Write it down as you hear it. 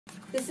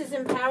This is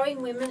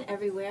Empowering Women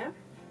Everywhere,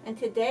 and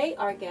today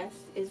our guest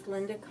is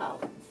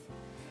LindaCollins.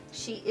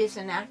 She is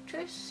an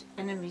actress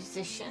and a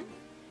musician.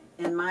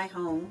 In my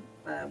home,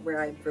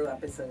 where I grew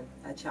up as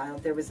a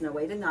child, there was no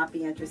way to not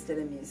be interested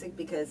in music,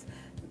 because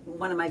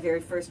one of my very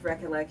first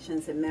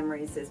recollections and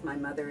memories is my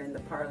mother in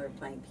the parlor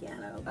playing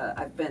piano.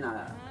 I've been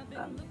a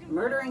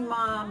murdering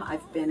mom,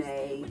 I've been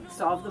a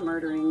solve the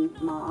murdering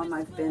mom,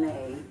 I've been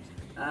a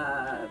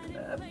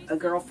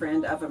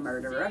girlfriend of a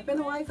murderer, I've been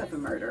a wife of a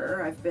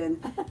murderer, I've been,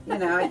 you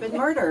know, I've been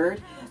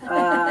murdered.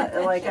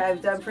 Like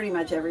I've done pretty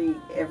much every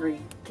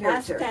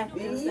character.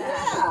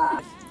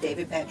 Yeah.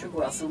 David Patrick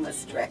Wilson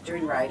was director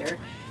and writer,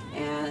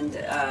 and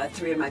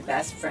three of my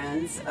best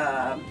friends,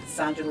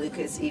 Sandra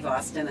Lucas, Eve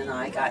Austin, and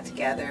I got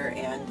together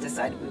and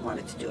decided we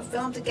wanted to do a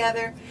film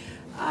together.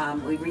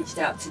 We reached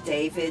out to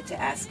David to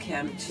ask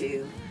him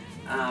to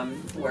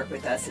work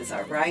with us as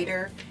our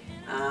writer.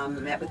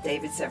 Met with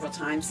David several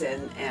times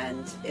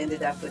and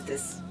ended up with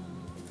this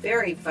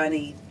very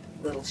funny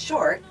little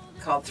short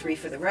called 3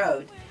 for the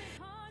Road.